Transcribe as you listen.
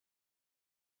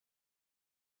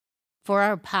For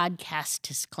our podcast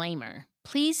disclaimer,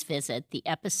 please visit the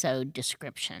episode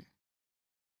description.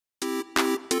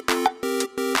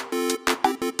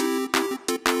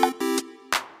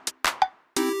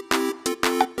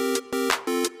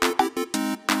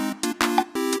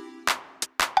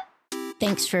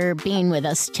 Thanks for being with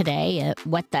us today at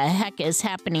What the Heck is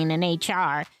Happening in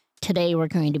HR. Today we're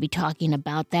going to be talking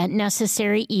about that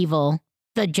necessary evil,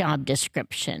 the job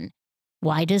description.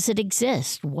 Why does it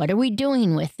exist? What are we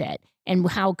doing with it? And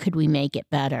how could we make it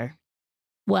better?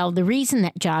 Well, the reason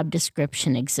that job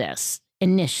description exists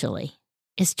initially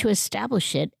is to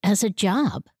establish it as a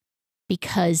job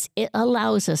because it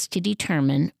allows us to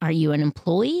determine, are you an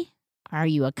employee? Are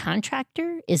you a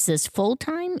contractor? Is this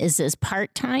full-time? Is this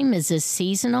part-time? Is this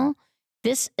seasonal?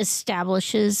 This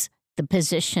establishes the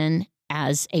position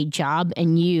as a job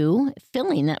and you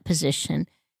filling that position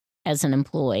as an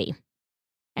employee.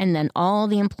 And then all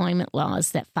the employment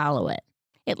laws that follow it.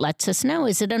 It lets us know,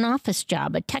 is it an office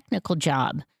job, a technical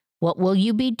job? What will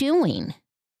you be doing?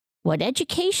 What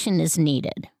education is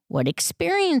needed? What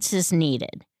experience is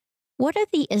needed? What are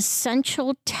the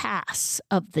essential tasks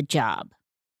of the job?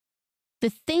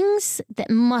 The things that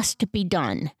must be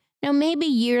done. Now, maybe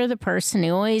you're the person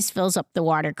who always fills up the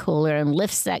water cooler and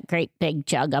lifts that great big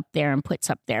jug up there and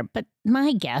puts up there. But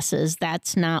my guess is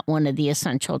that's not one of the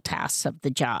essential tasks of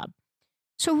the job.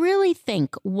 So really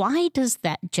think, why does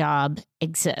that job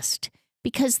exist?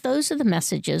 Because those are the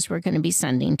messages we're going to be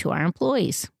sending to our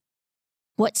employees.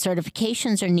 What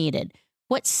certifications are needed?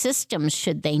 What systems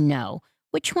should they know?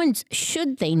 Which ones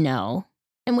should they know?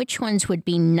 And which ones would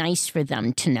be nice for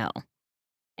them to know?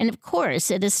 And of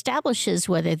course, it establishes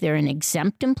whether they're an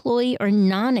exempt employee or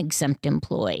non-exempt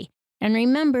employee. And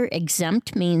remember,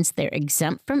 exempt means they're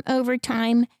exempt from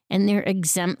overtime and they're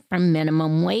exempt from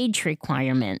minimum wage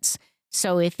requirements.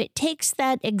 So if it takes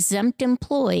that exempt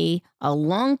employee a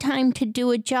long time to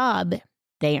do a job,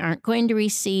 they aren't going to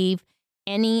receive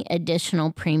any additional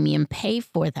premium pay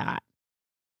for that.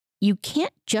 You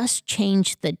can't just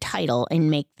change the title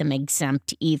and make them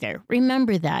exempt either.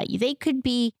 Remember that. They could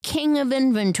be king of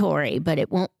inventory, but it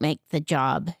won't make the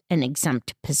job an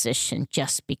exempt position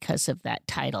just because of that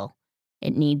title.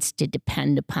 It needs to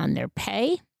depend upon their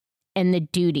pay and the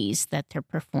duties that they're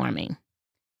performing.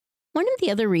 One of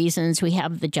the other reasons we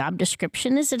have the job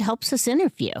description is it helps us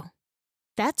interview.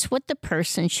 That's what the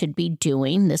person should be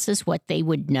doing. This is what they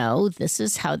would know. This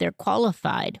is how they're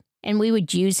qualified. And we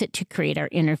would use it to create our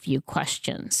interview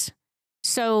questions.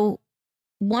 So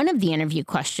one of the interview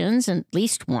questions, at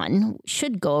least one,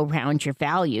 should go around your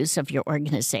values of your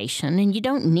organization. And you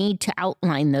don't need to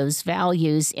outline those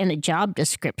values in a job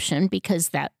description because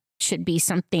that should be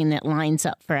something that lines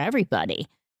up for everybody.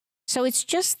 So it's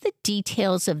just the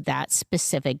details of that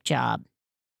specific job.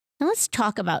 Now let's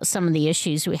talk about some of the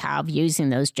issues we have using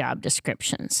those job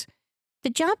descriptions. The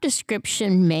job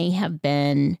description may have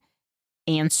been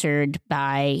answered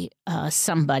by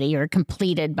somebody or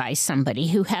completed by somebody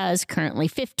who has currently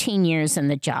 15 years in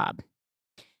the job.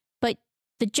 But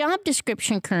the job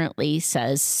description currently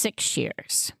says 6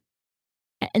 years.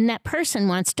 And that person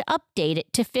wants to update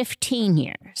it to 15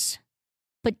 years.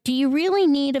 But do you really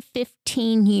need a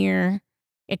 15-year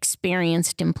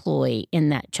experienced employee in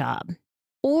that job?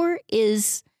 Or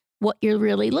is what you're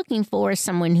really looking for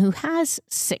someone who has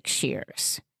 6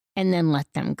 years and then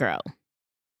let them grow?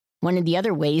 One of the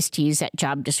other ways to use that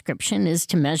job description is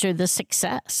to measure the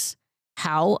success.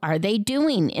 How are they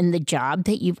doing in the job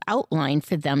that you've outlined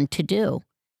for them to do?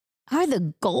 Are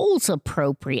the goals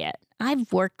appropriate?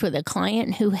 I've worked with a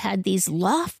client who had these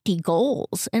lofty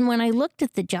goals, and when I looked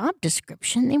at the job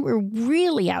description, they were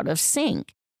really out of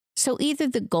sync. So either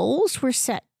the goals were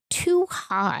set too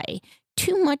high,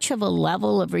 too much of a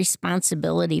level of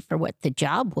responsibility for what the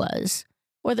job was,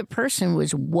 or the person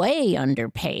was way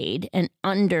underpaid and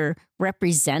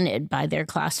underrepresented by their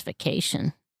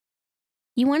classification.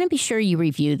 You want to be sure you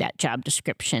review that job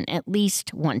description at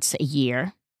least once a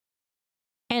year.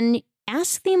 And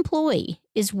ask the employee,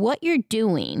 is what you're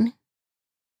doing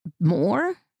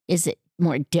more? Is it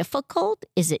more difficult?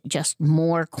 Is it just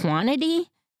more quantity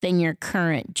than your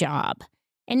current job?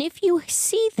 And if you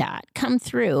see that come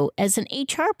through as an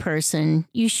HR person,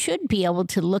 you should be able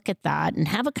to look at that and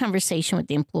have a conversation with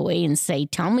the employee and say,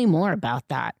 tell me more about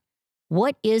that.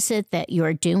 What is it that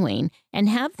you're doing? And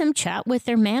have them chat with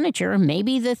their manager.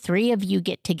 Maybe the three of you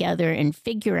get together and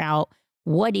figure out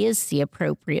what is the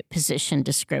appropriate position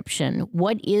description?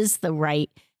 What is the right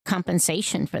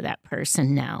compensation for that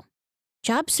person now?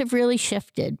 Jobs have really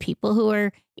shifted. People who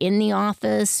are in the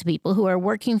office, people who are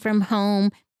working from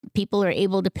home, people are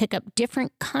able to pick up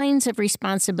different kinds of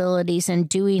responsibilities and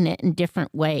doing it in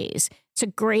different ways. It's a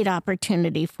great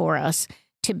opportunity for us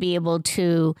to be able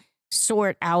to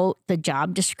sort out the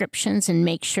job descriptions and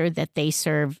make sure that they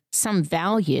serve some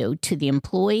value to the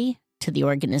employee, to the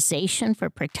organization for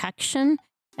protection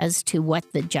as to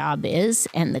what the job is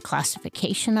and the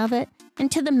classification of it,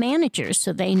 and to the managers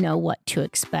so they know what to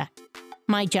expect.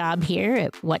 My job here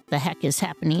at What the Heck is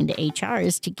Happening to HR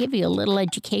is to give you a little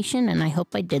education, and I hope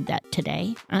I did that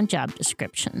today on job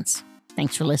descriptions.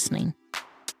 Thanks for listening.